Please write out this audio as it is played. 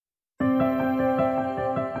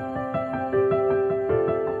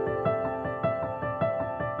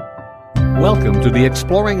Welcome to the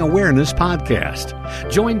Exploring Awareness podcast.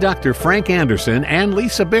 Join Dr. Frank Anderson and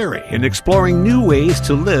Lisa Berry in exploring new ways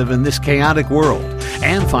to live in this chaotic world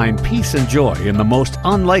and find peace and joy in the most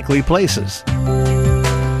unlikely places.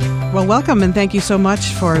 Well, welcome and thank you so much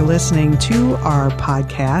for listening to our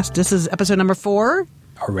podcast. This is episode number 4.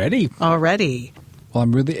 Already. Well,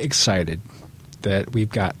 I'm really excited that we've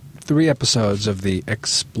got 3 episodes of the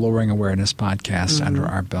Exploring Awareness podcast under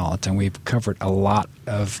our belt, and we've covered a lot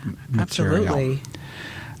of material. Absolutely.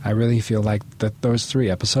 I really feel like that those 3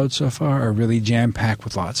 episodes so far are really jam-packed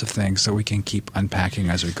with lots of things that we can keep unpacking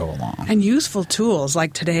as we go along. And useful tools.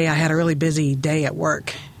 Like today, I had a really busy day at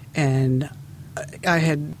work, and I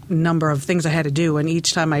had a number of things I had to do, and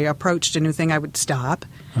each time I approached a new thing, I would stop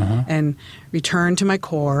and return to my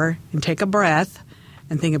core and take a breath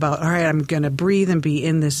and think about, all right, I'm going to breathe and be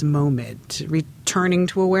in this moment. Returning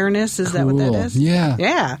to awareness, is that what that is? Yeah.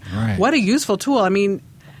 Yeah. Right. What a useful tool. I mean,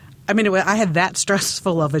 I had that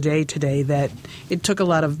stressful of a day today that it took a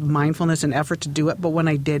lot of mindfulness and effort to do it, but when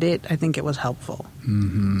I did it, I think it was helpful.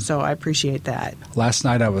 Mm-hmm. So I appreciate that. Last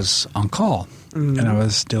night I was on call, and I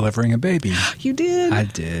was delivering a baby. You did? I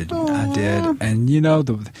did. Aww. I did. And, you know,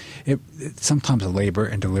 sometimes labor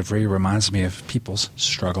and delivery reminds me of people's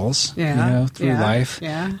struggles, through life.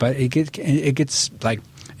 Yeah. But it gets like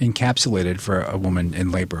encapsulated for a woman in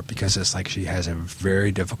labor because it's like she has a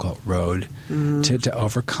very difficult road to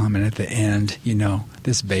overcome. And at the end,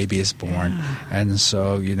 this baby is born. Yeah. And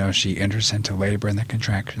so, she enters into labor and the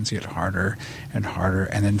contractions get harder and harder.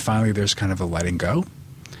 And then finally there's kind of a letting go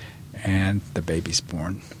and the baby's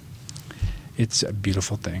born. It's a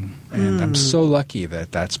beautiful thing. And I'm so lucky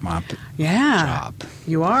that that's my job.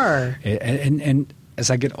 You are. And as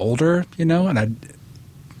I get older, and I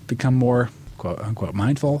become more quote-unquote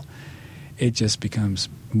mindful, it just becomes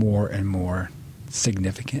more and more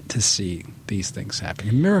significant to see these things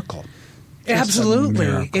happening. A miracle. Absolutely.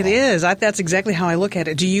 Miracle. It is. That's exactly how I look at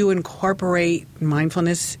it. Do you incorporate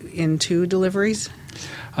mindfulness into deliveries?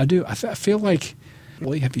 I do. I feel like,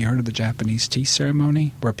 have you heard of the Japanese tea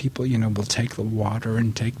ceremony where people, will take the water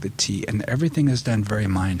and take the tea, and everything is done very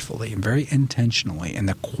mindfully and very intentionally, and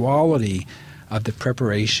the quality of the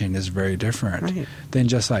preparation is very different than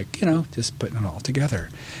just like, just putting it all together.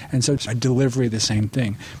 And so delivery, the same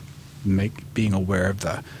thing. Being aware of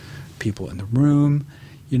the people in the room,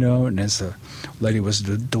 and as the lady was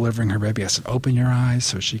delivering her baby, I said, open your eyes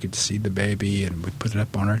so she could see the baby, and we put it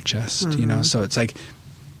up on her chest, So it's like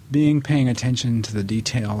paying attention to the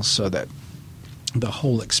details so that the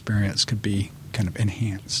whole experience could be kind of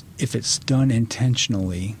enhanced. If it's done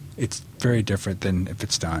intentionally, it's very different than if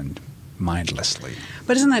it's done mindlessly.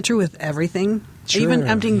 But isn't that true with everything? Sure. Even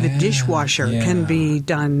emptying the dishwasher can be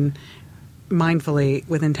done mindfully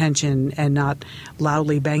with intention and not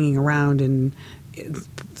loudly banging around and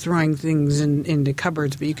throwing things into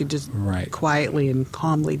cupboards, but you could just quietly and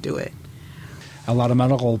calmly do it. A lot of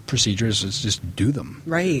medical procedures is just do them.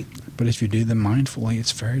 Right. But if you do them mindfully,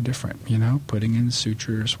 it's very different, putting in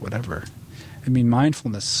sutures, whatever.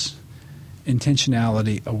 Mindfulness,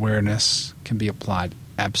 intentionality, awareness can be applied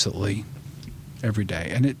absolutely every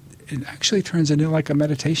day. And it actually turns into like a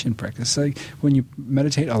meditation practice. Like when you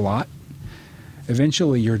meditate a lot,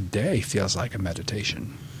 eventually your day feels like a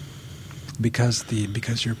meditation because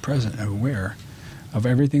you're present and aware of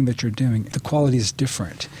everything that you're doing. The quality is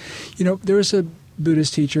different. There was a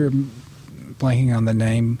Buddhist teacher, blanking on the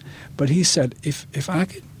name, but he said, if I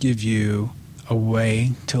could give you a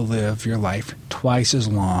way to live your life twice as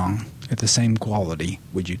long at the same quality,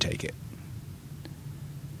 would you take it?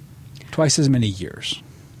 Twice as many years.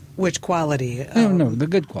 Which quality? No, the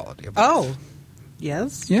good quality of life. Oh,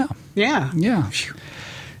 yes? Yeah. Yeah.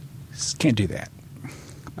 Can't do that.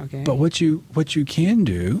 Okay. But what you can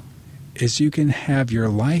do is you can have your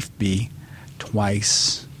life be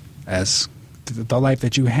twice as the life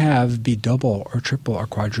that you have be double or triple or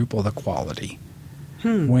quadruple the quality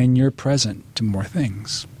when you're present to more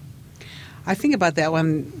things. I think about that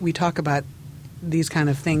when we talk about these kind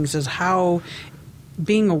of things, is how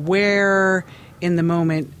being aware in the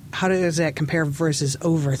moment, how does that compare versus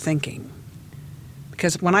overthinking?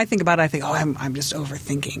 Because when I think about it, I think, I'm just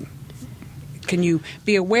overthinking. Can you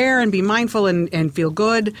be aware and be mindful and feel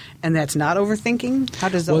good, and that's not overthinking? How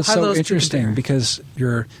does it's so those interesting because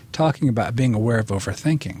you're talking about being aware of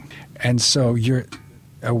overthinking, and so you're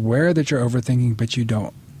aware that you're overthinking, but you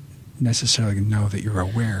don't necessarily know that you're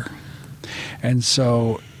aware, and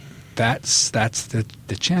so that's the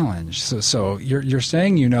challenge. So you're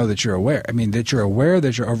saying that you're aware. That you're aware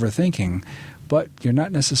that you're overthinking, but you're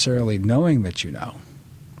not necessarily knowing that you know.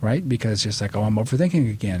 Right? Because it's like, I'm overthinking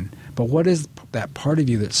again. But what is that part of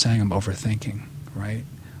you that's saying I'm overthinking, right?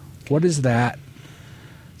 What is that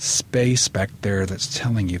space back there that's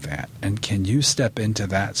telling you that? And can you step into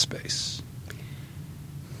that space?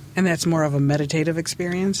 And that's more of a meditative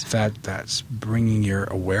experience? That's bringing your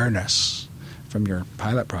awareness from your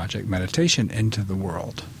pilot project meditation into the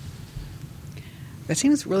world. That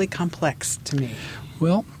seems really complex to me.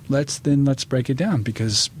 Well, let's break it down,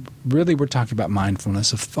 because really we're talking about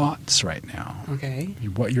mindfulness of thoughts right now. Okay.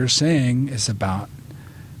 What you're saying is about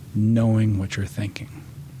knowing what you're thinking,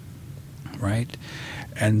 right?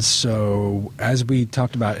 And so, as we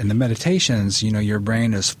talked about in the meditations, your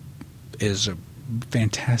brain is a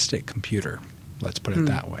fantastic computer. Let's put it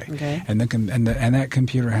that way. Okay. And that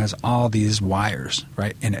computer has all these wires,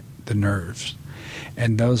 right, in it, the nerves.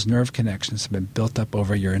 And those nerve connections have been built up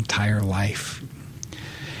over your entire life.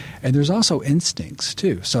 And there's also instincts,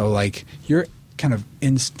 too. So, like, you're kind of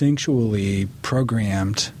instinctually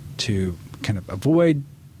programmed to kind of avoid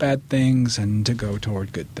bad things and to go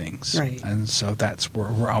toward good things. Right. And so that's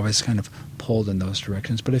where we're always kind of pulled in those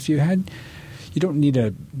directions. But if you don't need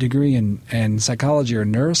a degree in psychology or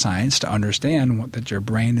neuroscience to understand that your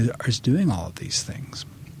brain is doing all of these things.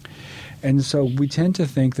 And so we tend to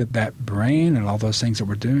think that brain and all those things that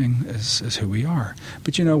we're doing is who we are.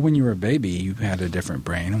 But, when you were a baby, you had a different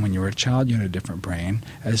brain. And when you were a child, you had a different brain.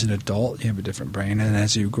 As an adult, you have a different brain. And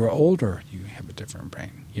as you grow older, you have a different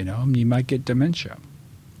brain. And you might get dementia.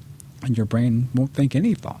 And your brain won't think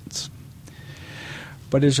any thoughts.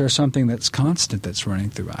 But is there something that's constant that's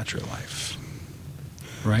running throughout your life?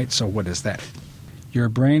 Right? So what is that? Your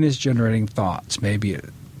brain is generating thoughts.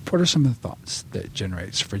 What are some of the thoughts that it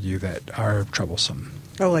generates for you that are troublesome?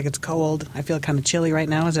 Oh, like it's cold. I feel kind of chilly right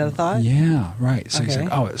now. Is that a thought? Yeah, right. So Okay. it's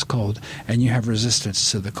like, oh, it's cold. And you have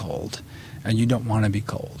resistance to the cold. And you don't want to be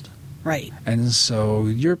cold. Right. And so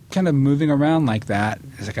you're kind of moving around like that.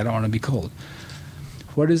 It's like, I don't want to be cold.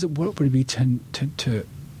 What would it be to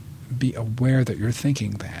be aware that you're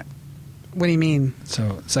thinking that? What do you mean?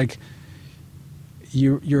 So it's like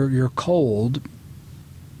you're cold.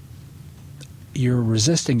 You're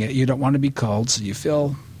resisting it. You don't want to be cold, so you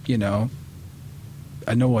feel,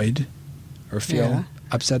 annoyed or feel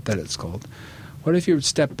upset that it's cold. What if you would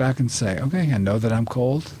step back and say, okay, I know that I'm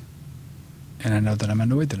cold, and I know that I'm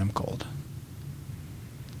annoyed that I'm cold.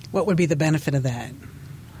 What would be the benefit of that?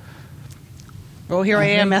 Well, here I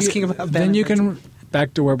am asking about benefits. Then you can,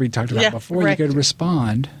 back to where we talked about before, right. You could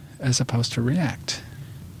respond as opposed to react.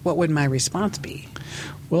 What would my response be?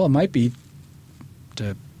 Well, it might be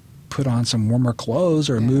to put on some warmer clothes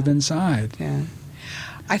or move inside. Yeah.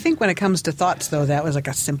 I think when it comes to thoughts, though, that was like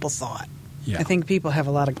a simple thought. Yeah. I think people have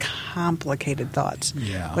a lot of complicated thoughts.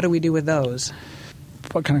 Yeah. What do we do with those?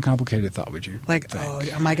 What kind of complicated thought would you Like,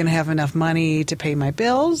 think? am I going to have enough money to pay my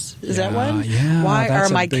bills? Is that one? Yeah, Why that's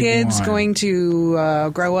are a my big kids one. going to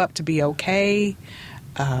grow up to be okay?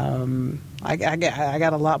 I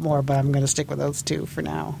got a lot more, but I'm going to stick with those two for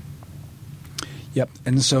now. Yep.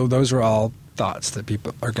 And so those are all thoughts that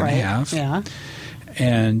people are going to have. Yeah.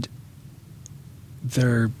 And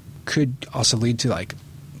there could also lead to like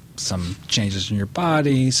some changes in your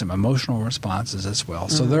body, some emotional responses as well.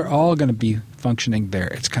 So they're all going to be functioning there.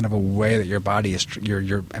 It's kind of a way that your body is,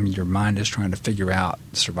 your mind is trying to figure out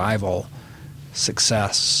survival,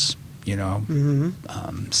 success,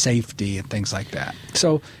 safety and things like that.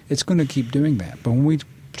 So it's going to keep doing that. But when we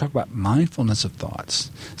talk about mindfulness of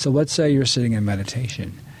thoughts, so let's say you're sitting in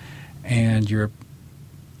meditation and you're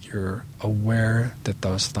aware that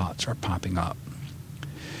those thoughts are popping up.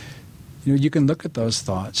 You can look at those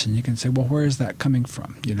thoughts and you can say, well, where is that coming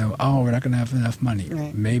from? We're not going to have enough money.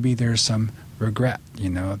 Right. Maybe there's some regret,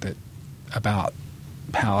 that about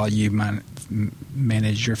how you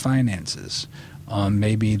manage your finances.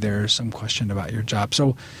 Maybe there's some question about your job.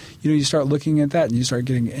 So, you start looking at that and you start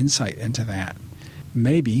getting insight into that.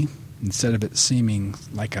 Maybe instead of it seeming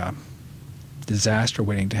like a disaster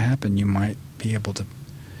waiting to happen, you might be able to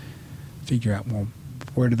figure out, well,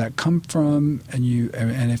 where did that come from? And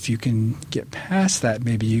if you can get past that,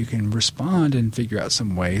 maybe you can respond and figure out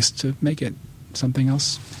some ways to make it something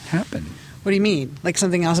else happen. What do you mean? Like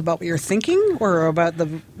something else about what you're thinking, or about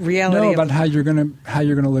the reality? No, about how you're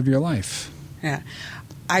gonna live your life. Yeah,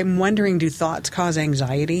 I'm wondering, do thoughts cause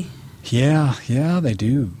anxiety? Yeah, they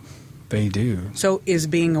do. They do. So, is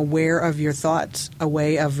being aware of your thoughts a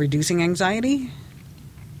way of reducing anxiety?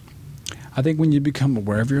 I think when you become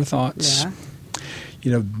aware of your thoughts. Yeah.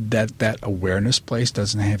 That awareness place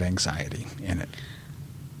doesn't have anxiety in it.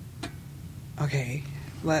 Okay.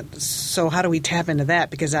 So how do we tap into that?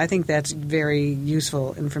 Because I think that's very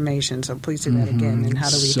useful information. So please do that again. And how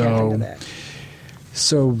do we tap into that?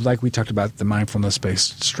 So, like we talked about the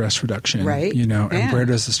mindfulness-based stress reduction, Right. you know, and Yeah. where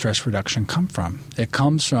does the stress reduction come from? It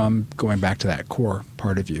comes from going back to that core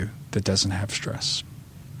part of you that doesn't have stress.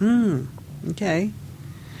 Okay.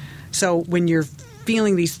 So when you're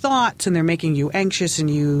feeling these thoughts and they're making you anxious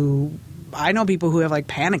and I know people who have like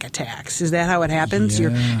panic attacks. Is that how it happens? Yeah.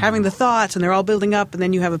 You're having the thoughts and they're all building up and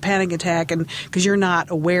then you have a panic attack and because you're not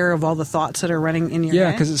aware of all the thoughts that are running in your Yeah,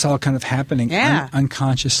 head? because it's all kind of happening Yeah.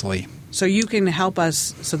 unconsciously. So you can help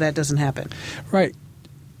us so that doesn't happen. Right.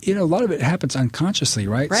 You know, a lot of it happens unconsciously,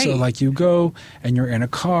 right? Right. So, like, you go and you're in a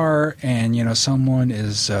car and, you know, someone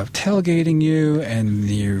is tailgating you and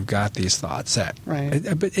you've got these thoughts that... Right.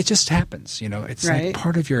 But it just happens, you know. It's Right.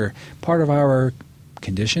 like part of our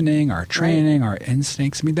conditioning, our training, our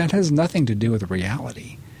instincts. I mean, that has nothing to do with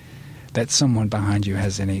reality. That someone behind you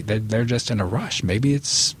has they're just in a rush. Maybe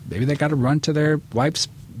they got to run to their wife's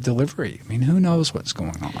delivery. I mean, who knows what's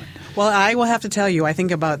going on? Well, I will have to tell you, I think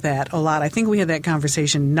about that a lot. I think we had that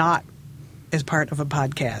conversation not as part of a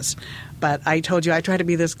podcast. But I told you I try to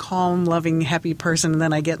be this calm, loving, happy person, and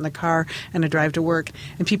then I get in the car and I drive to work,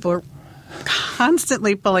 and people are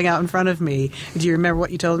constantly pulling out in front of me. Do you remember what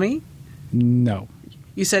you told me? No.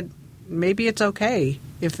 You said maybe it's okay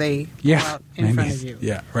if they pull Yeah. out in maybe. front of you.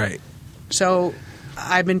 Yeah, right. So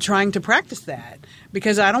I've been trying to practice that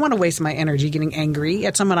because I don't want to waste my energy getting angry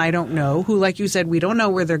at someone I don't know who, like you said, we don't know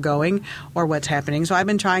where they're going or what's happening. So I've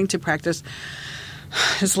been trying to practice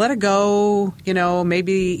just let it go. You know,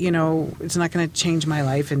 maybe, you know, it's not going to change my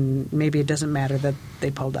life and maybe it doesn't matter that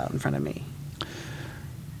they pulled out in front of me.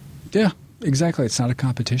 Yeah, exactly. It's not a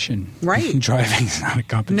competition. Right. Driving is not a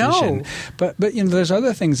competition. No. But you know, there's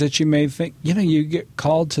other things that you may think, you know, you get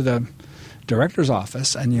called to the director's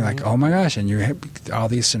office and you're like, oh my gosh, and you have all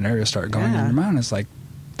these scenarios start going in Yeah. your mind. It's like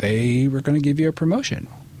they were going to give you a promotion.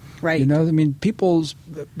 Right. You know, I mean,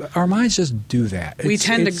 our minds just do that. We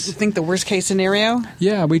tend to think the worst case scenario.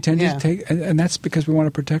 Yeah, we tend Yeah. to take, and that's because we want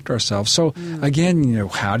to protect ourselves. So again, you know,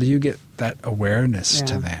 how do you get that awareness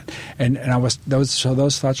to Yeah. that? And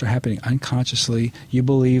those thoughts are happening unconsciously. You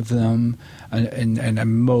believe them,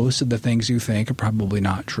 and most of the things you think are probably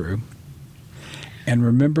not true. And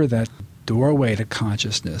remember that doorway to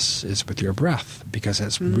consciousness is with your breath, because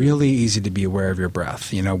it's really easy to be aware of your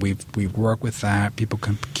breath. You know, we work with that. People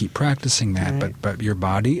can keep practicing that, Right. but your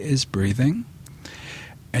body is breathing,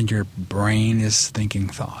 and your brain is thinking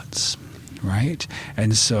thoughts, right?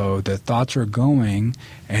 And so the thoughts are going,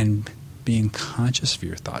 and being conscious of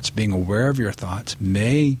your thoughts, being aware of your thoughts,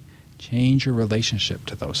 may change your relationship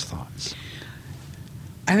to those thoughts.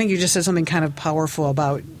 I think you just said something kind of powerful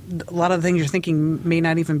about a lot of the things you're thinking may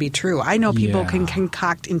not even be true. I know people can Yeah.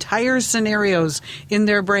 concoct entire scenarios in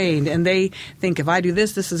their brain, and they think if I do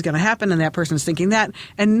this, this is going to happen, and that person's thinking that,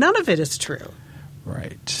 and none of it is true.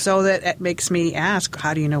 Right. So that it makes me ask,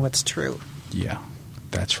 how do you know what's true? Yeah,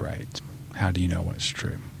 that's right. How do you know what's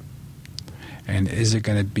true? And is it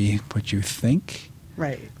going to be what you think,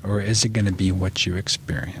 Right. or is it going to be what you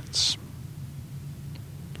experience?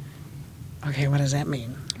 Okay, what does that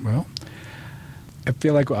mean? Well, I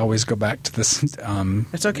feel like we always go back to this.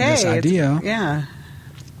 It's okay. This idea. Yeah.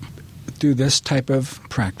 Through this type of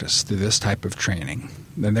practice, through this type of training,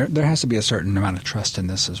 then there has to be a certain amount of trust in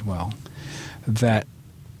this as well. That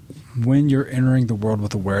when you're entering the world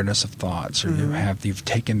with awareness of thoughts, or you've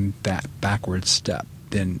taken that backward step,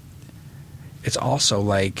 then it's also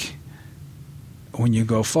like when you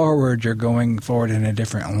go forward, you're going forward in a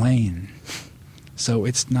different lane. So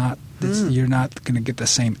you're not going to get the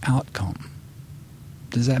same outcome.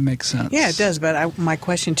 Does that make sense? Yeah, it does. But my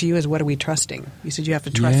question to you is, what are we trusting? You said you have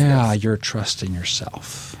to trust Yeah, this. you're trusting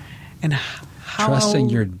yourself. And how... Trusting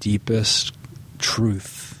your deepest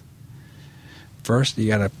truth. First, you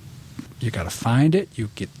gotta find it. You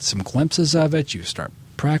get some glimpses of it. You start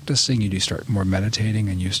practicing. You do start more meditating,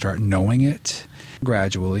 and you start knowing it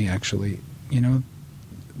gradually. Actually, you know,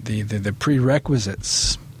 the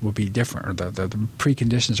prerequisites will be different, or the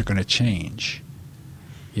preconditions are going to change.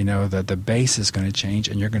 You know, the base is going to change,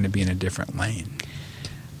 and you're going to be in a different lane.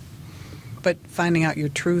 But finding out your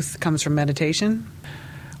truth comes from meditation?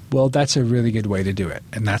 Well, that's a really good way to do it,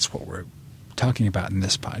 and that's what we're talking about in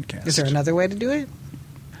this podcast. Is there another way to do it?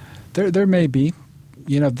 There may be.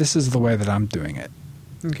 You know, this is the way that I'm doing it.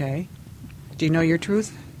 Okay. Do you know your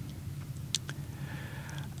truth?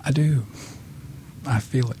 I do. I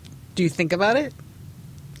feel it. Do you think about it?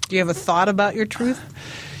 Do you have a thought about your truth?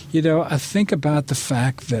 You know, I think about the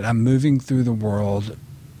fact that I'm moving through the world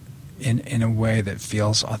in a way that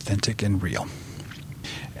feels authentic and real.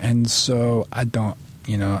 And so I'm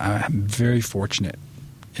very fortunate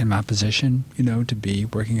in my position, you know, to be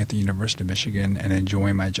working at the University of Michigan and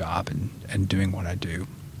enjoying my job and doing what I do.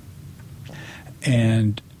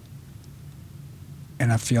 And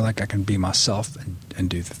I feel like I can be myself and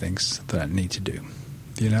do the things that I need to do.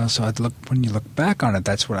 You know, so when you look back on it,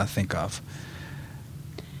 that's what I think of.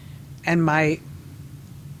 And my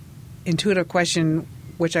intuitive question,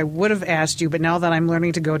 which I would have asked you, but now that I'm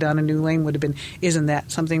learning to go down a new lane, would have been, isn't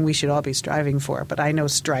that something we should all be striving for? But I know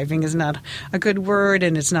striving is not a good word,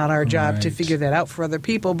 and it's not our job to figure that out for other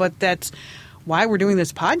people. But that's why we're doing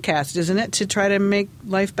this podcast, isn't it? To try to make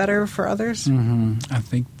life better for others? Mm-hmm.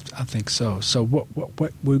 I think so. So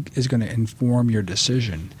what is going to inform your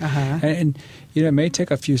decision? Uh-huh. And you know, it may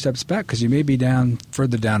take a few steps back because you may be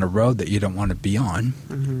further down a road that you don't want to be on.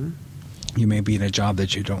 Mm-hmm. You may be in a job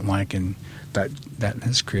that you don't like, and that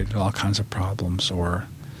has created all kinds of problems, or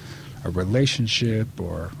a relationship,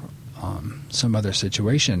 or some other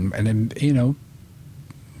situation, and then, you know,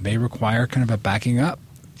 may require kind of a backing up.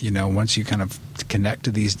 You know, once you kind of connect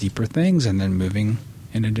to these deeper things, and then moving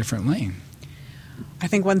in a different lane. I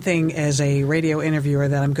think one thing as a radio interviewer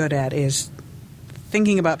that I'm good at is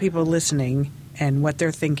thinking about people listening and what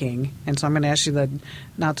they're thinking. And so I'm going to ask you the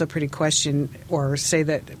not so pretty question, or say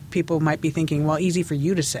that people might be thinking, well, easy for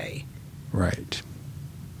you to say. Right.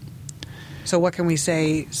 So what can we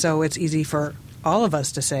say so it's easy for all of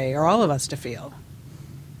us to say, or all of us to feel?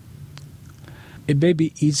 It may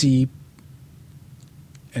be easy,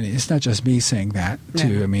 and it's not just me saying that,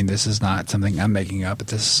 too. Yeah. I mean, this is not something I'm making up, but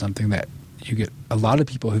this is something that you get a lot of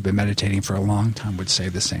people who've been meditating for a long time would say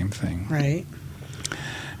the same thing. Right.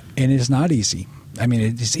 And it's not easy. I mean,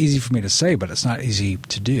 it's easy for me to say, but it's not easy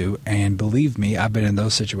to do. And believe me, I've been in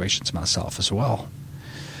those situations myself as well.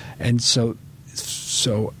 And so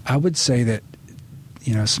I would say that,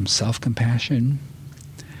 you know, some self-compassion.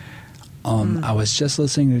 I was just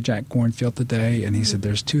listening to Jack Kornfield today, and he said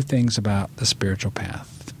there's two things about the spiritual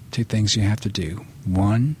path, two things you have to do.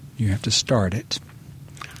 One, you have to start it.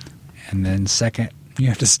 And then second, you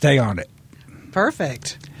have to stay on it.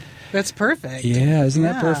 Perfect. That's perfect. Yeah, isn't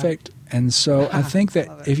that perfect? And so I think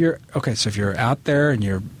that if you're out there and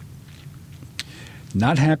you're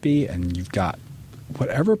not happy and you've got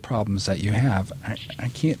whatever problems that you have,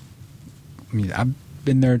 I've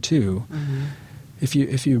been there too. Mm-hmm.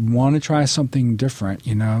 If you want to try something different,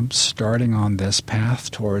 you know, starting on this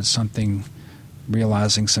path towards something,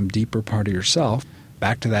 realizing some deeper part of yourself,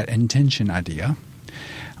 back to that intention idea,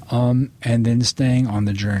 and then staying on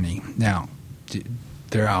the journey. Now,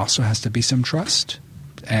 there also has to be some trust.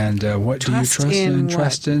 And what do you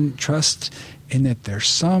trust in? Trust in that there's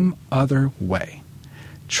some other way.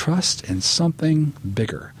 Trust in something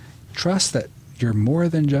bigger. Trust that you're more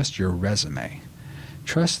than just your resume.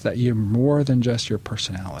 Trust that you're more than just your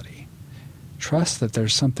personality. Trust that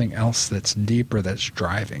there's something else that's deeper that's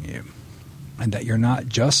driving you. And that you're not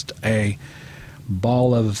just a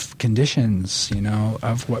ball of conditions, you know,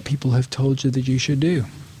 of what people have told you that you should do.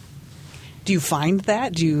 Do you find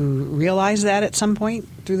that? Do you realize that at some point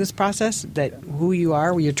through this process, that who you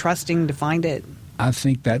are, you're trusting to find it? I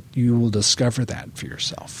think that you will discover that for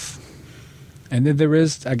yourself. And then there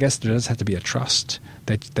does have to be a trust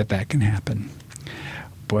that can happen.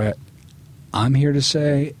 But I'm here to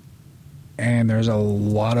say, and there's a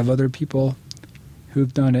lot of other people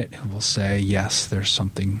who've done it who will say, yes, there's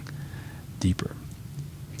something deeper.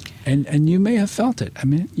 And you may have felt it. I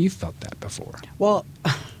mean, you've felt that before. Well,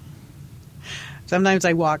 sometimes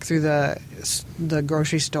I walk through the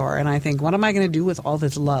grocery store and I think, what am I going to do with all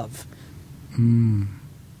this love?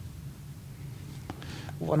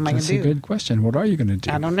 What am I going to do? That's a good question. What are you going to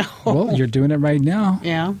do? I don't know. Well, you're doing it right now.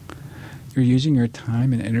 Yeah. You're using your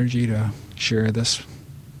time and energy to share this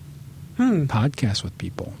podcast with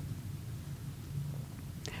people.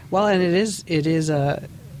 Well, and it is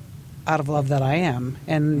out of love that I am,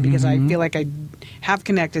 and because I feel like I have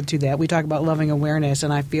connected to that. We talk about loving awareness,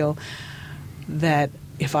 and I feel that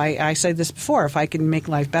if I said this before, if I can make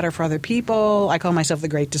life better for other people, I call myself the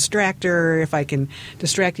great distractor. If I can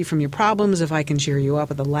distract you from your problems, if I can cheer you up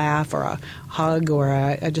with a laugh or a hug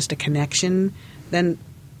or just a connection, then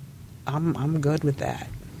I'm good with that.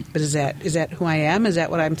 But is that who I am? Is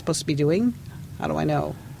that what I'm supposed to be doing? How do I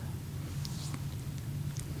know?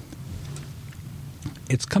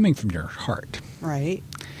 It's coming from your heart. Right.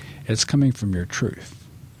 It's coming from your truth.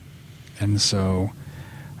 And so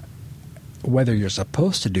whether you're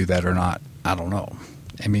supposed to do that or not, I don't know.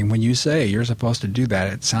 I mean, when you say you're supposed to do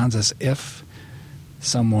that, it sounds as if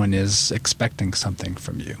someone is expecting something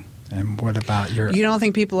from you. And what about your... You don't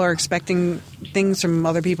think people are expecting things from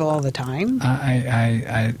other people all the time?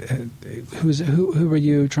 Who are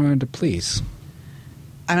you trying to please?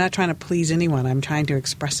 I'm not trying to please anyone. I'm trying to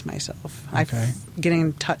express myself. Okay. Getting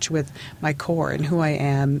in touch with my core and who I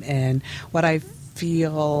am and what I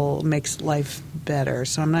feel makes life better.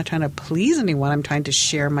 So I'm not trying to please anyone. I'm trying to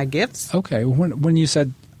share my gifts. Okay. When you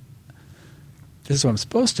said this is what I'm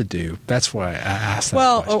supposed to do, that's why I asked that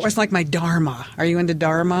question. Well, it's like my dharma. Are you into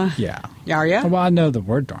dharma? Yeah. Are you? Well, I know the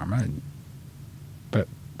word dharma, but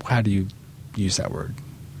how do you use that word?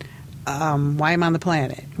 Why I'm on the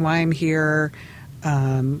planet, why I'm here,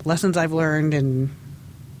 lessons I've learned in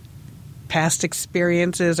past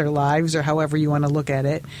experiences or lives or however you want to look at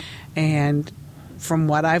it. And from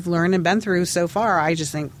what I've learned and been through so far, I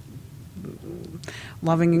just think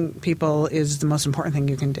loving people is the most important thing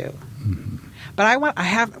you can do. Mm-hmm. But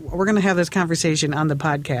we're going to have this conversation on the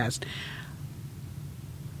podcast.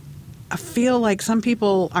 I feel like some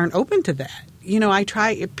people aren't open to that. I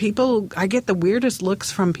get the weirdest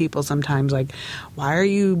looks from people sometimes, like, why are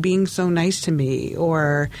you being so nice to me?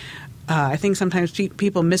 Or I think sometimes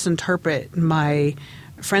people misinterpret my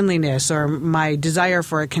friendliness or my desire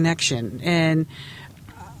for a connection. And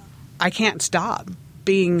I can't stop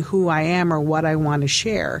being who I am or what I want to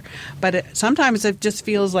share. But sometimes it just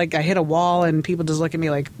feels like I hit a wall and people just look at me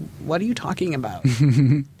like, what are you talking about?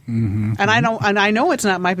 Mm-hmm. And I know it's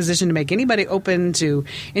not my position to make anybody open to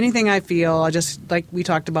anything I feel. I just, like we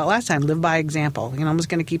talked about last time, live by example. I'm just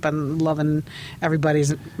going to keep on loving everybody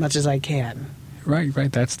as much as I can. Right.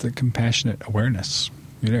 That's the compassionate awareness.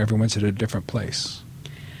 Everyone's at a different place.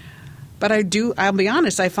 But I'll be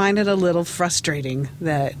honest, I find it a little frustrating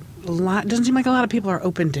that it doesn't seem like a lot of people are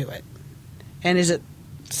open to it. And is it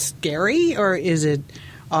scary or is it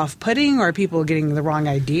off-putting, or are people getting the wrong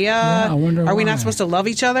idea? Yeah, I wonder Are we why. not supposed to love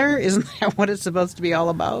each other? Isn't that what it's supposed to be all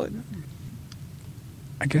about?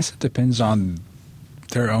 I guess it depends on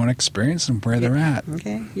their own experience and where they're at.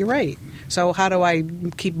 Okay, you're right. So how do I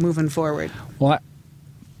keep moving forward? Well,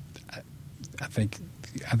 I think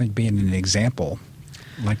being an example,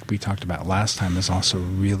 like we talked about last time, is also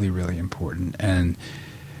really, really important. And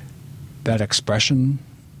that expression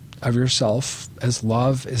of yourself as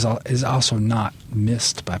love is also not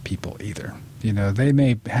missed by people either. They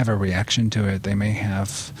may have a reaction to it. They may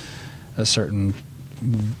have a certain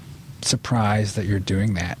surprise that you're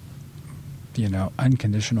doing that.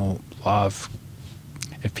 Unconditional love,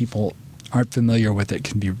 if people aren't familiar with it,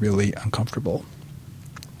 can be really uncomfortable.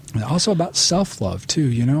 And also about self-love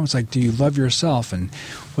too. It's like, do you love yourself, and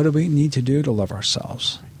what do we need to do to love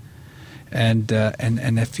ourselves? And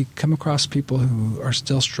if you come across people who are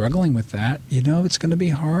still struggling with that, it's going to be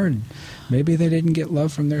hard. Maybe they didn't get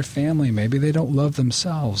love from their family. Maybe they don't love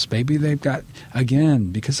themselves. Maybe they've got,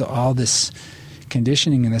 again, because of all this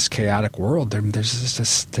conditioning in this chaotic world, there's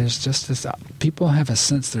just this. People have a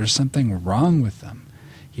sense there's something wrong with them.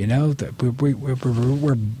 That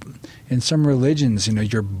we're in some religions.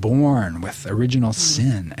 You're born with original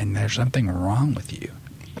sin, and there's something wrong with you.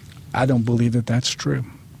 I don't believe that that's true.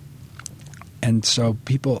 And so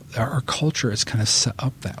our culture is kind of set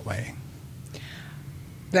up that way.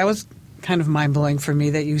 That was kind of mind-blowing for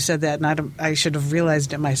me that you said that, and I should have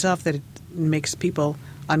realized it myself, that it makes people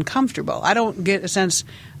uncomfortable. I don't get a sense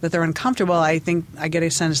that they're uncomfortable. I think I get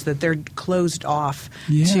a sense that they're closed off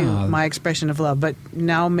to my expression of love. But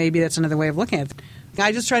now maybe that's another way of looking at it.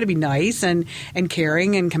 I just try to be nice and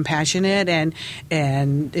caring and compassionate,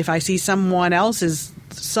 and if I see someone else is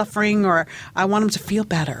suffering, or I want them to feel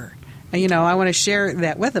better, I want to share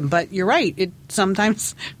that with them. But you're right. It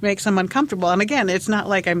sometimes makes them uncomfortable. And again, it's not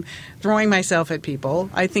like I'm throwing myself at people.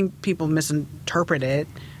 I think people misinterpret it.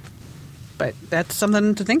 But that's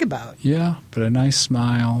something to think about. Yeah, but a nice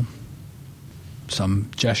smile, some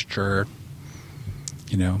gesture.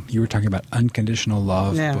 You were talking about unconditional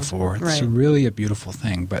love before. It's really a beautiful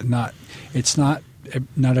thing, but not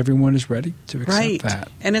everyone is ready to accept that.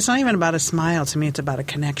 And it's not even about a smile. To me, it's about a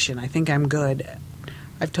connection. I think I'm good.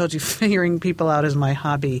 I've told you, figuring people out is my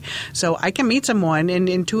hobby. So I can meet someone and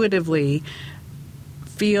intuitively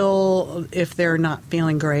feel if they're not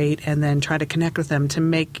feeling great, and then try to connect with them to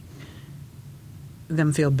make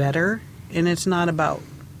them feel better. And it's not about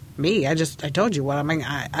me. I told you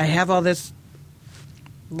I have all this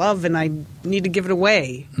love and I need to give it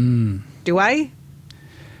away. Do I?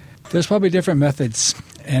 There's probably different methods,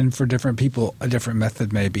 and for different people a different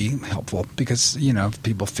method may be helpful, because if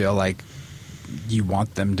people feel like you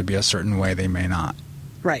want them to be a certain way, they may not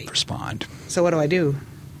respond. So what do?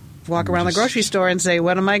 Walk around the grocery store and say,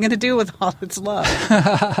 what am I going to do with all its love?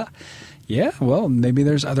 Yeah, well, maybe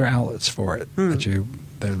there's other outlets for it that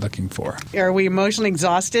they're looking for. Are we emotionally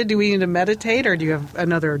exhausted? Do we need to meditate, or do you have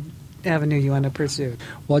another avenue you want to pursue?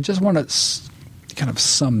 Well, I just want to kind of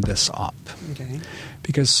sum this up. Okay.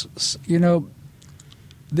 Because,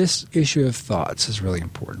 this issue of thoughts is really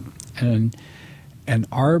important. And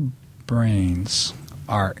our brains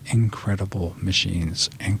are incredible machines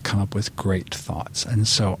and come up with great thoughts. And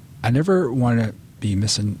so I never want to be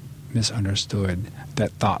misunderstood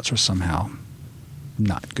that thoughts are somehow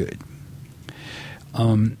not good.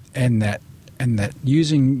 And that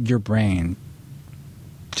using your brain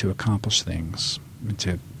to accomplish things,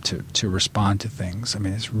 to respond to things, I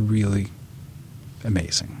mean, it's really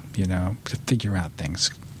amazing, to figure out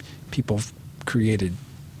things. People have created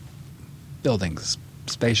buildings,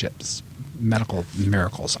 spaceships, medical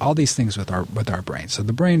miracles, all these things with our brain. So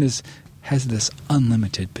the brain has this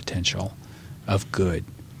unlimited potential of good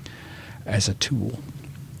as a tool.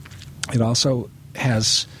 It also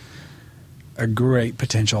has a great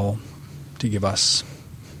potential to give us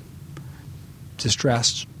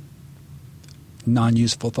distressed,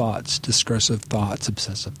 non-useful thoughts, discursive thoughts,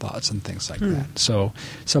 obsessive thoughts, and things like that. So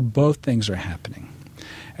both things are happening.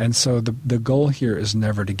 And so the goal here is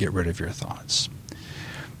never to get rid of your thoughts.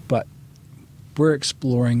 But we're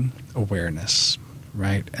exploring awareness,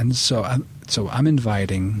 right? And so I'm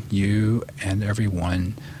inviting you and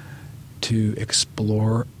everyone to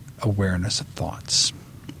explore awareness of thoughts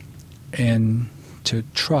and to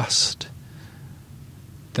trust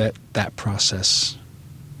that process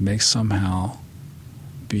may somehow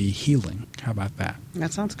be healing. How about that?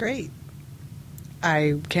 That sounds great.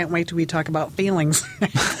 I can't wait till we talk about feelings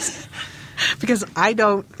because I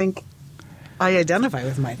don't think I identify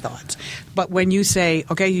with my thoughts. But when you say,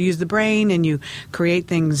 okay, you use the brain and you create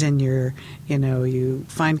things and you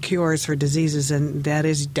find cures for diseases, and that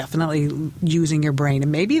is definitely using your brain.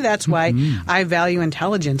 And maybe that's why I value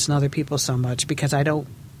intelligence in other people so much, because I don't.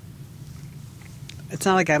 It's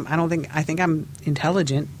not like I think I'm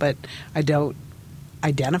intelligent, but I don't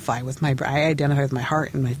identify with my brain. I identify with my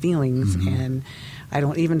heart and my feelings, and I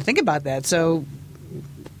don't even think about that. So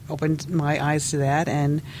opened my eyes to that,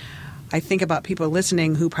 and I think about people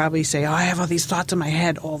listening who probably say, I have all these thoughts in my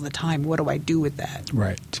head all the time. What do I do with that?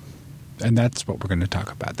 Right. And that's what we're going to talk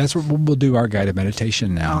about. That's what we'll do our guided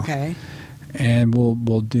meditation now. Okay. And we'll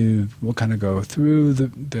kind of go through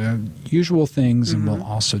the usual things, and we'll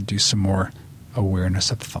also do some more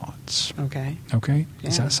awareness of thoughts. Okay. Okay? Yeah.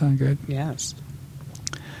 Does that sound good? Yes.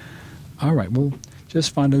 All right. Well,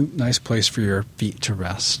 just find a nice place for your feet to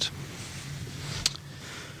rest.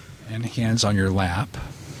 And hands on your lap.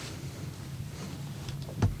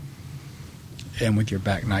 And with your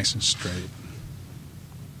back nice and straight.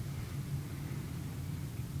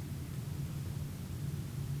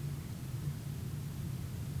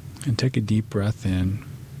 And take a deep breath in.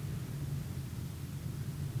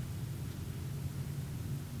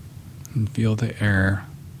 And feel the air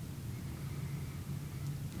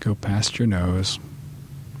go past your nose.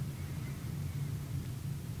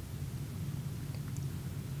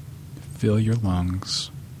 Fill your lungs.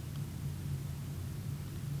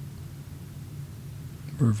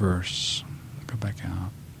 Reverse. Go back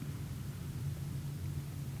out.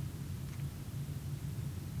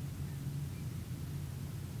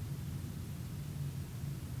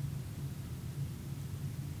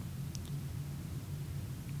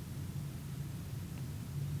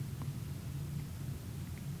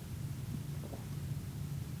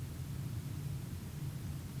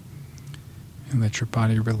 And let your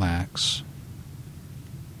body relax.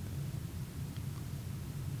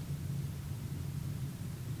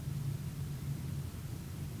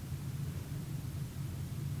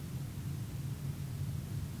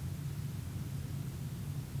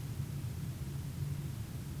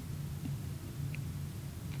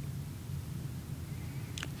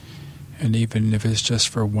 And even if it's just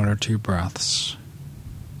for 1 or 2 breaths,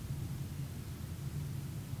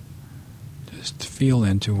 just feel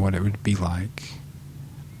into what it would be like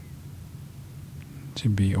to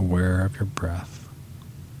be aware of your breath.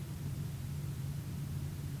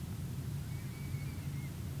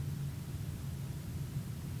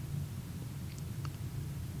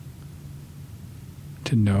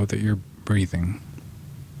 To know that you're breathing.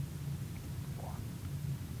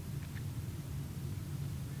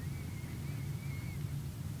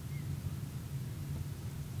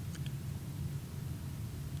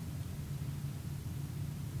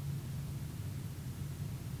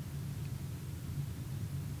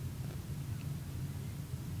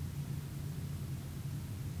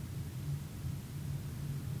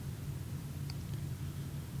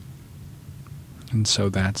 And so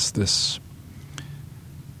that's this,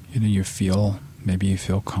 maybe you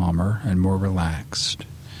feel calmer and more relaxed.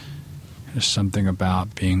 There's something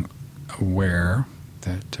about being aware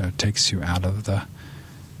that takes you out of the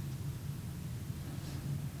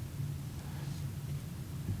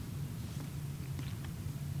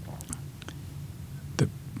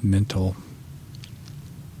mental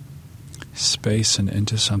space and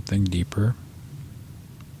into something deeper.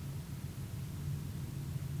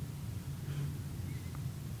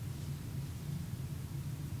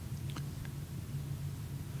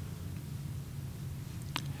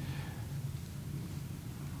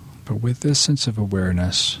 But with this sense of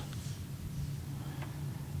awareness,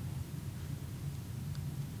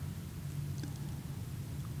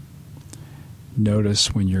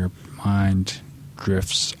 notice when your mind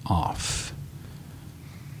drifts off.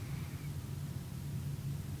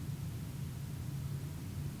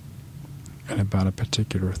 And about a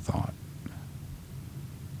particular thought.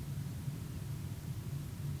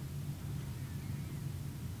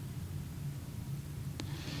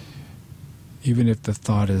 Even if the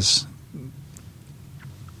thought is,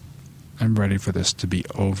 I'm ready for this to be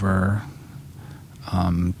over,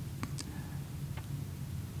 I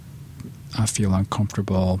feel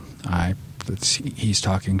uncomfortable, he's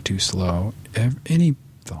talking too slow, any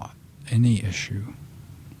thought, any issue,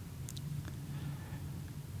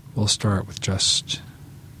 we'll start with just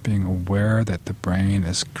being aware that the brain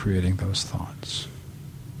is creating those thoughts.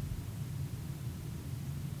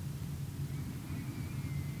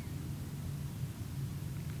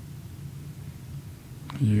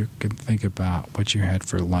 You can think about what you had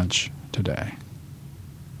for lunch today.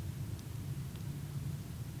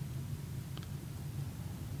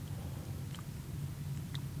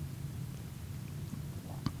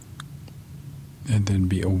 And then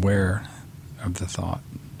be aware of the thought.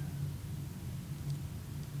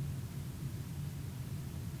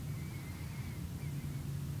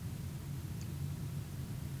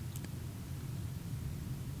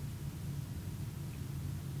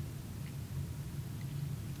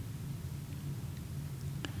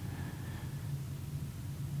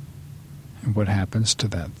 And what happens to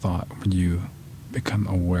that thought when you become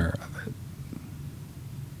aware of it?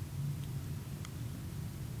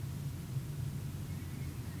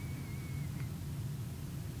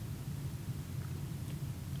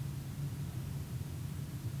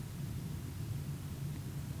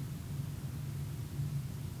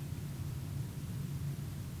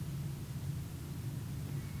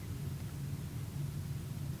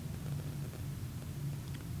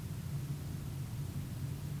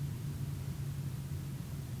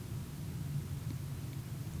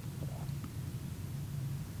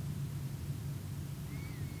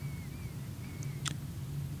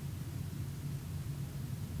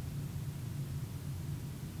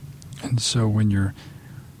 And so when you're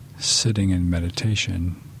sitting in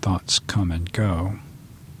meditation, thoughts come and go.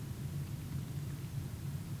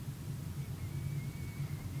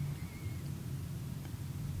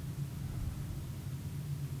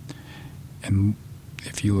 And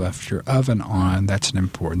if you left your oven on, that's an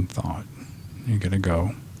important thought. You're going to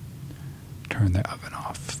go turn the oven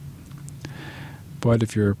off. But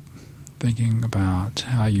if you're thinking about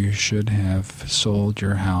how you should have sold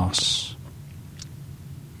your house,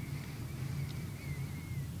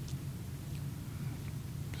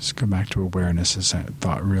 just come back to awareness. Is that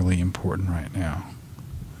thought really important right now?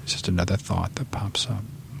 It's just another thought that pops up.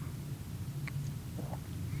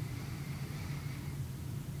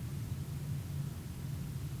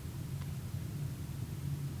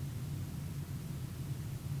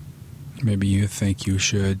 Maybe you think you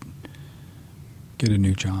should get a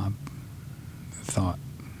new job. Thought,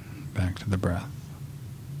 back to the breath.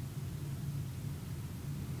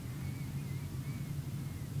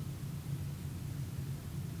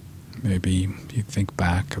 Maybe you think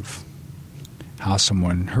back of how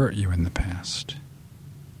someone hurt you in the past.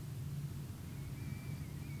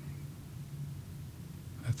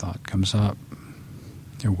 A thought comes up.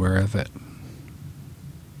 You're aware of it.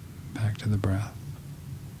 Back to the breath.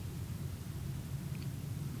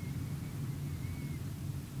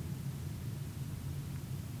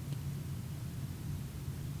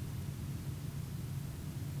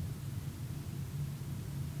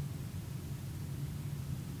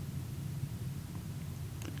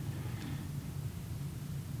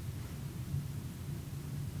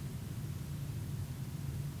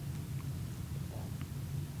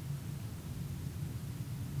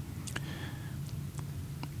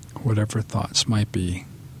 Whatever thoughts might be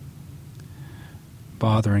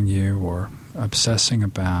bothering you or obsessing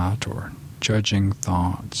about or judging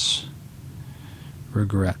thoughts,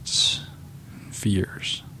 regrets,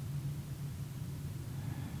 fears.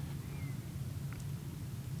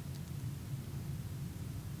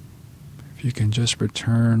 If you can just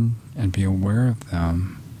return and be aware of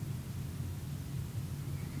them,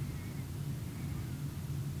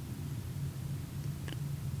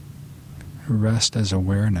 rest as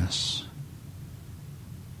awareness.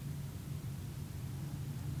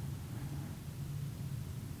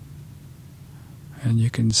 you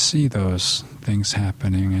can see those things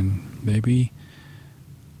happening, and maybe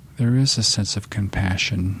there is a sense of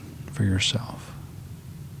compassion for yourself.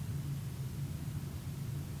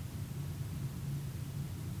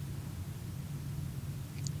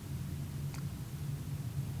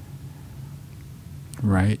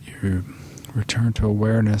 Right? You return to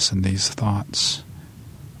awareness, and these thoughts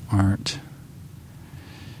aren't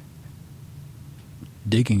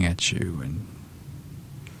digging at you and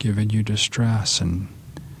giving you distress and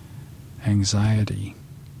anxiety.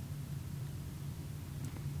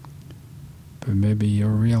 But maybe you'll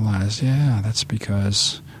realize, yeah, that's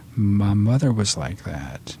because my mother was like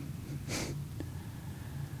that.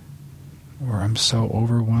 Or I'm so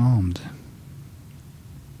overwhelmed.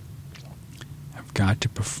 I've got to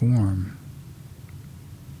perform.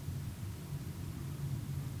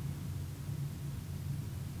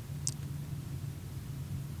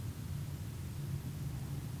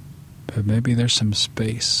 But maybe there's some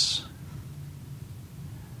space,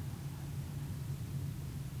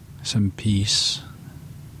 some peace,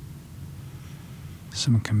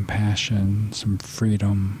 some compassion, some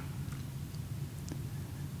freedom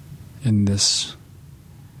in this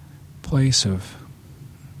place of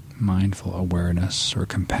mindful awareness or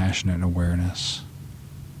compassionate awareness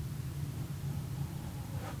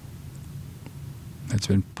that's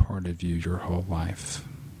been part of you your whole life.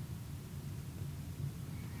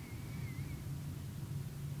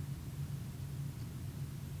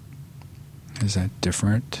 Is that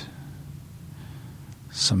different?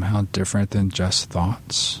 Somehow different than just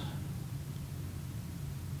thoughts?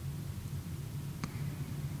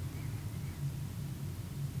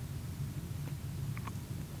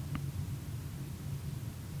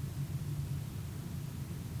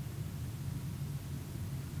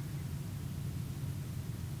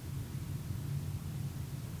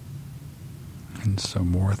 And so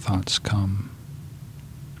more thoughts come,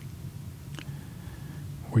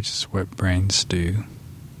 which is what brains do.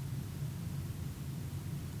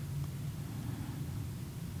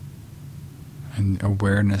 And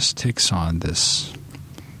awareness takes on this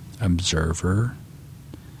observer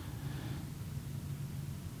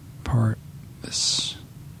part, this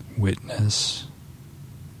witness.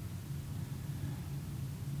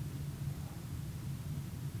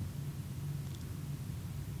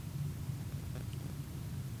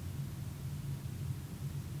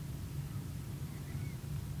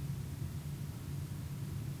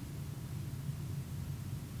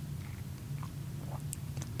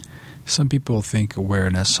 Some people think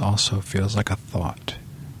awareness also feels like a thought.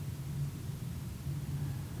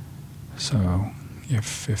 So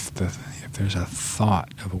if there's a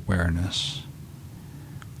thought of awareness,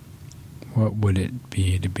 what would it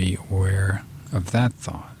be to be aware of that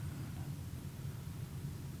thought?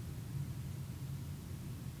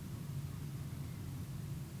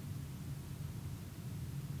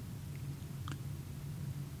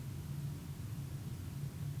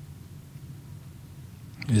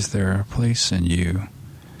 Is there a place in you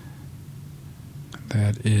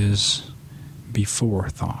that is before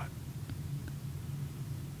thought?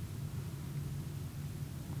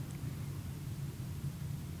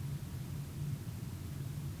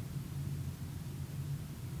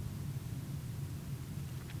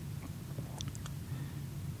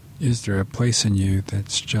 Is there a place in you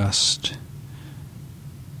that's just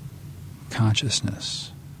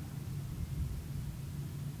consciousness,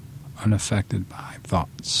 unaffected by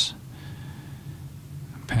thoughts,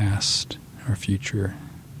 past or future?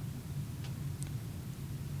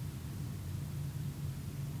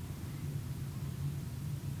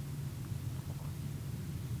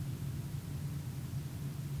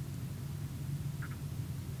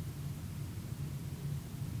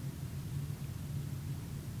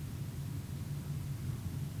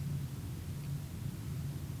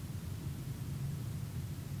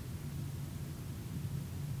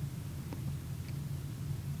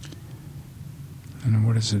 And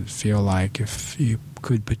what does it feel like if you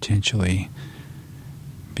could potentially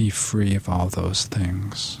be free of all those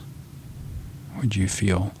things? Would you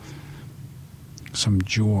feel some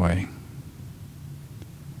joy?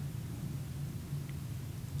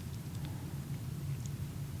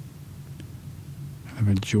 Of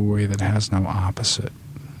a joy that has no opposite.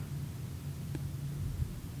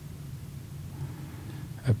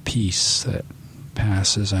 A peace that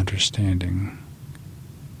passes understanding.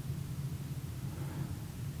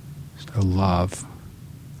 A love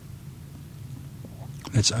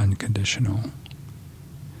that's unconditional.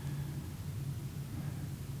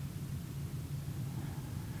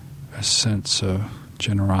 A sense of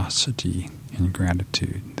generosity and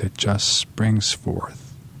gratitude that just springs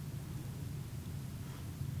forth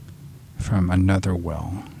from another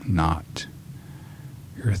well, not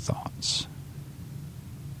your thoughts.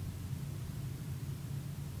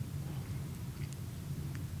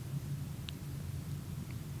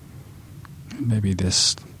 Maybe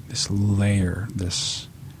this layer, this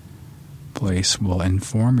place will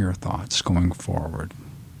inform your thoughts going forward.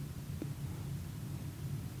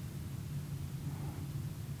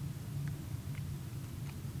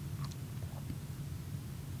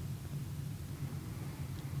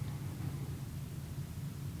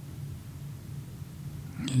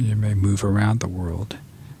 You may move around the world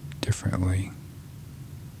differently.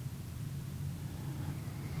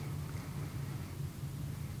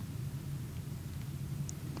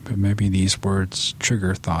 But maybe these words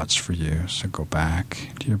trigger thoughts for you, so go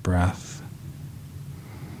back to your breath.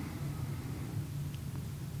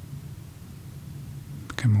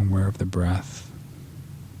 Become aware of the breath,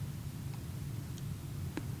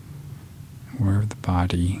 aware of the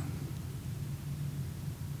body,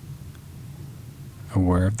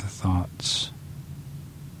 aware of the thoughts.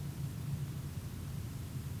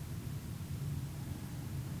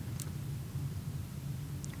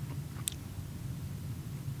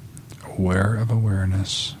 Aware of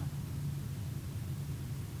awareness.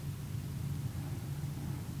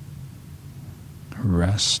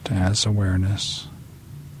 Rest as awareness.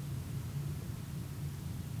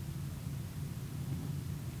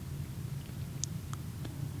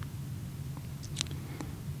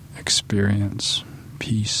 Experience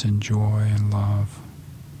peace and joy and love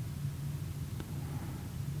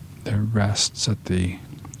that rests at the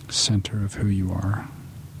center of who you are.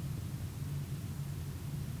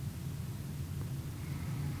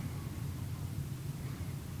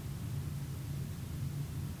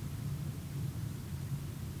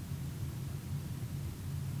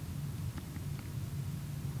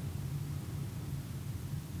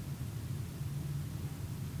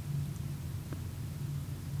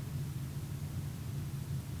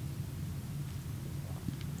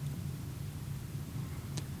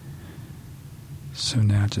 So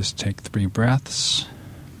now just take 3 breaths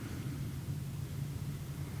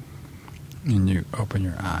and you open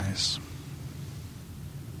your eyes.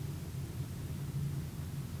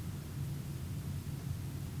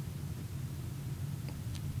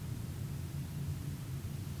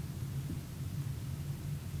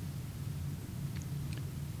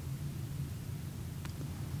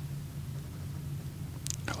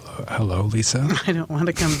 Hello, Lisa. I don't want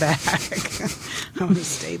to come back. I want to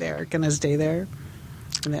stay there. Can I stay there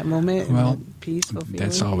in that moment? Well, in that peaceful feeling?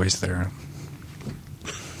 That's always there.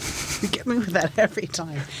 You get me with that every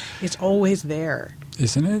time. It's always there.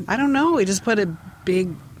 Isn't it? I don't know. We just put a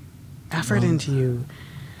big effort into you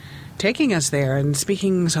taking us there and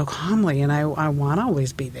speaking so calmly, and I want to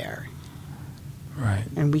always be there. Right.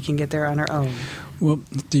 And we can get there on our own. Well,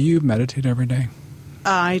 do you meditate every day?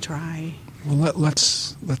 I try. Well,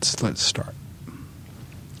 let's start.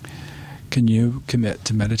 Can you commit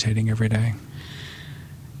to meditating every day?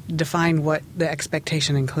 Define what the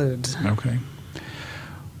expectation includes. Okay.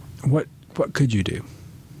 What could you do?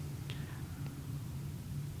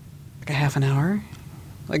 Like a half an hour?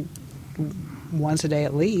 Like once a day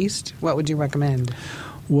at least? What would you recommend?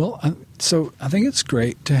 Well, so I think it's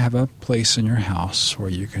great to have a place in your house where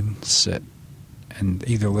you can sit and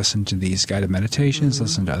either listen to these guided meditations,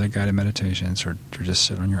 listen to other guided meditations, or just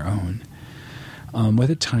sit on your own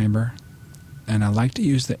with a timer. And I like to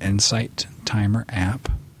use the Insight Timer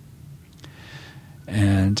app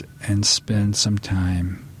and spend some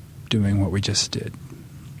time doing what we just did.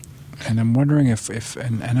 And I'm wondering if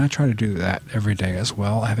and I try to do that every day as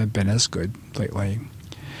well. I haven't been as good lately.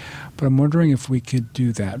 But I'm wondering if we could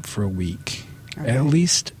do that for a week, at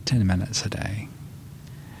least 10 minutes a day.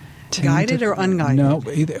 Guided or unguided? No,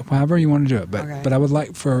 however you want to do it. But I would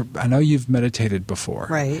like I know you've meditated before.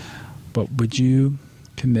 Right. But would you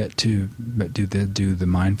commit to do the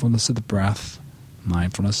mindfulness of the breath,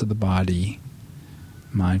 mindfulness of the body,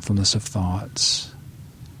 mindfulness of thoughts,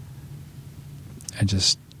 and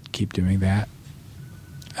just keep doing that?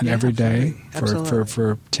 And every day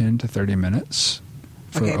for 10 to 30 minutes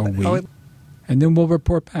for a week. And then we'll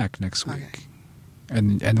report back next week. Okay.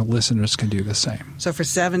 And the listeners can do the same. So for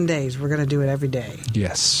 7 days, we're going to do it every day.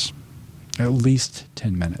 Yes. At least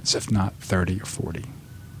 10 minutes, if not 30 or 40.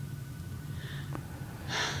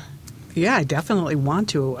 Yeah, I definitely want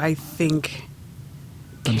to. I think...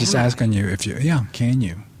 I'm just asking you if you... Yeah, can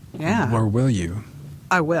you? Yeah. Or will you?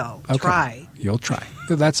 I will. Okay. Try. You'll try.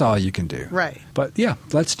 That's all you can do. Right. But yeah,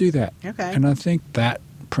 let's do that. Okay. And I think that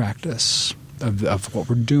practice of what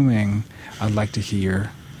we're doing, I'd like to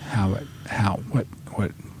hear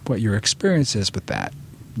what your experience is with that.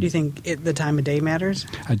 Do you think the time of day matters?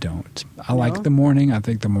 I don't. I like the morning. I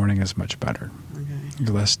think the morning is much better. Okay.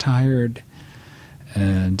 You're less tired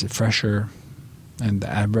and fresher. And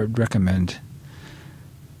I would recommend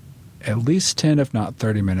at least 10, if not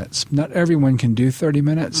 30 minutes. Not everyone can do 30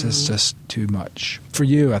 minutes. Mm-hmm. It's just too much. For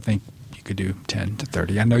you, I think you could do 10 to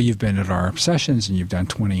 30. I know you've been at our sessions and you've done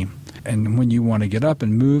 20. And when you want to get up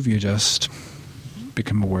and move, you just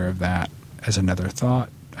become aware of that as another thought,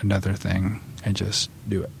 another thing, and just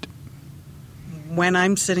do it. When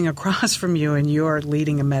I'm sitting across from you and you're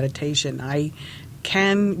leading a meditation, I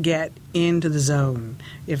can get into the zone,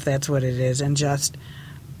 if that's what it is, and just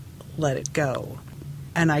let it go.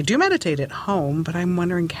 And I do meditate at home, but I'm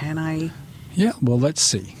wondering, can I? Yeah, well, let's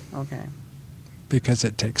see. Okay. Because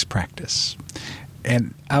it takes practice.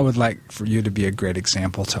 And I would like for you to be a great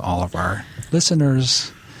example to all of our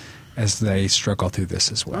listeners as they struggle through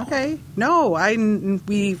this as well. Okay. No, I know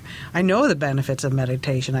the benefits of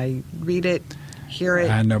meditation. I read it, hear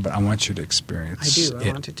it. I know, but I want you to experience it.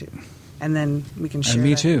 I wanted to. And then we can share And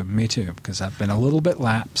me that. Me too, because I've been a little bit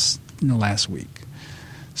lapsed in the last week.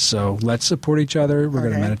 So let's support each other. We're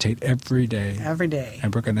going to meditate every day. Every day.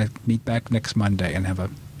 And we're going to meet back next Monday and have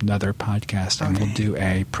another podcast, and we'll do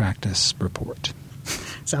a practice report.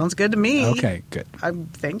 Sounds good to me. Okay, good.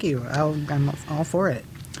 Thank you. I'm all for it.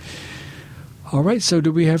 All right, so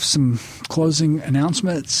do we have some closing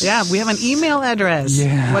announcements? Yeah, we have an email address.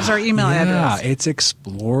 Yeah. What's our email address? Yeah, it's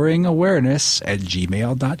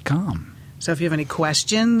exploringawareness@gmail.com. So if you have any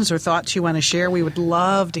questions or thoughts you want to share, we would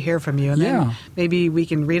love to hear from you. And then maybe we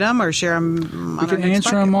can read them or share them on We can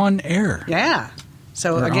answer them on air. Yeah.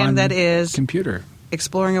 So or again, that is computer.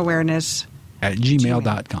 exploringawareness at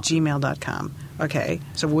gmail.com. Gmail.com. Okay.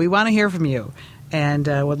 So we want to hear from you and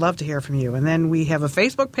would love to hear from you. And then we have a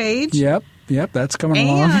Facebook page. Yep, that's coming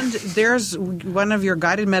along. And there's one of your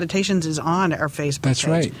guided meditations is on our Facebook That's page.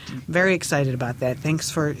 right. Very excited about that.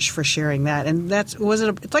 Thanks for sharing that. And it's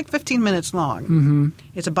like 15 minutes long. Mm-hmm.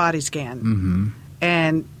 It's a body scan. Mm-hmm.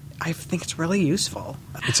 And I think it's really useful.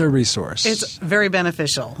 It's a resource. It's very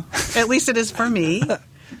beneficial. At least it is for me.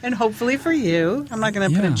 And hopefully for you. I'm not going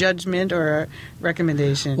to put a judgment or a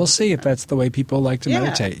recommendation. We'll see if that's the way people like to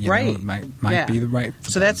meditate. Right. It might be the right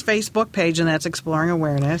for So them. that's Facebook page, and that's Exploring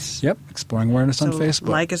Awareness. Yep, Exploring Awareness on Facebook.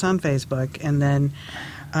 Like us on Facebook. And then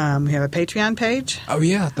we have a Patreon page. Oh,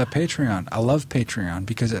 yeah, the Patreon. I love Patreon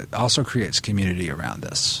because it also creates community around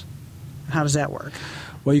us. How does that work?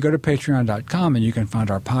 Well, you go to patreon.com and you can find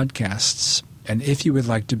our podcasts. And if you would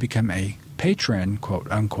like to become a patron, quote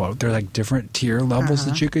unquote, there are like different tier levels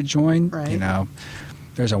that you could join. Right. You know,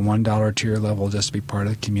 there's a $1 tier level just to be part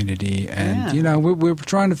of the community. And, you know, we're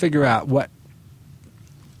trying to figure out what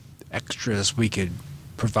extras we could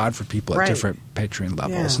provide for people at different Patreon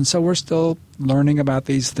levels. Yeah. And so we're still learning about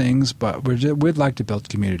these things, but we'd like to build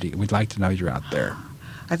community. We'd like to know you're out there.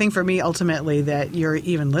 I think for me, ultimately, that you're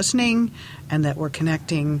even listening and that we're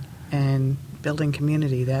connecting and building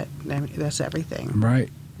community. That's everything. Right.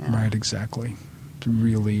 Yeah. Right, exactly. It's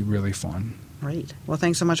really, really fun. Great. Well,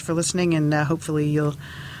 thanks so much for listening, and hopefully you'll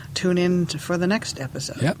tune in for the next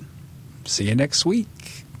episode. Yep. See you next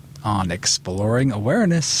week on Exploring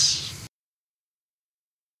Awareness.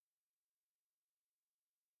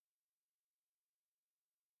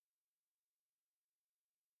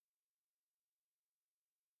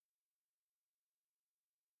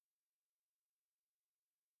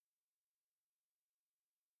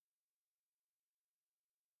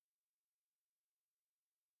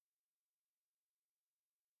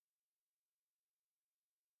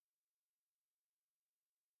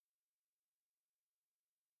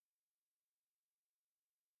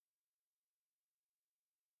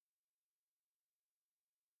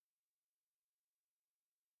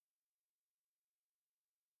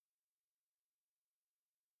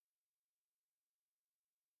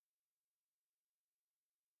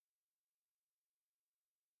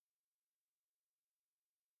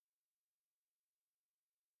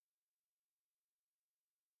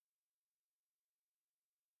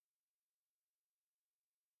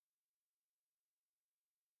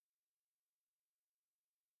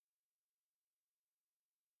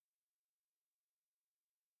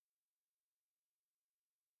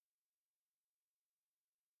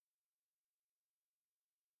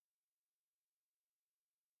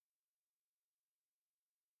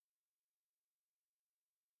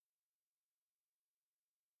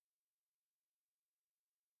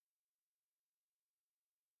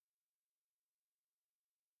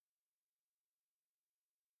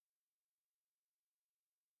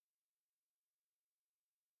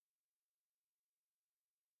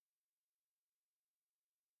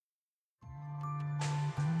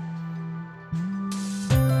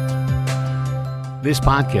 This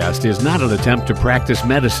podcast is not an attempt to practice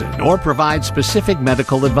medicine or provide specific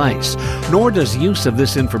medical advice, nor does use of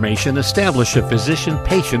this information establish a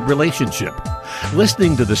physician-patient relationship.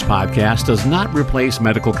 Listening to this podcast does not replace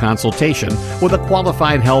medical consultation with a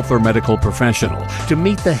qualified health or medical professional to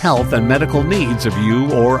meet the health and medical needs of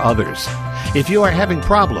you or others. If you are having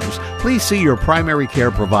problems, please see your primary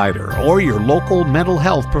care provider or your local mental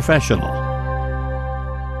health professional.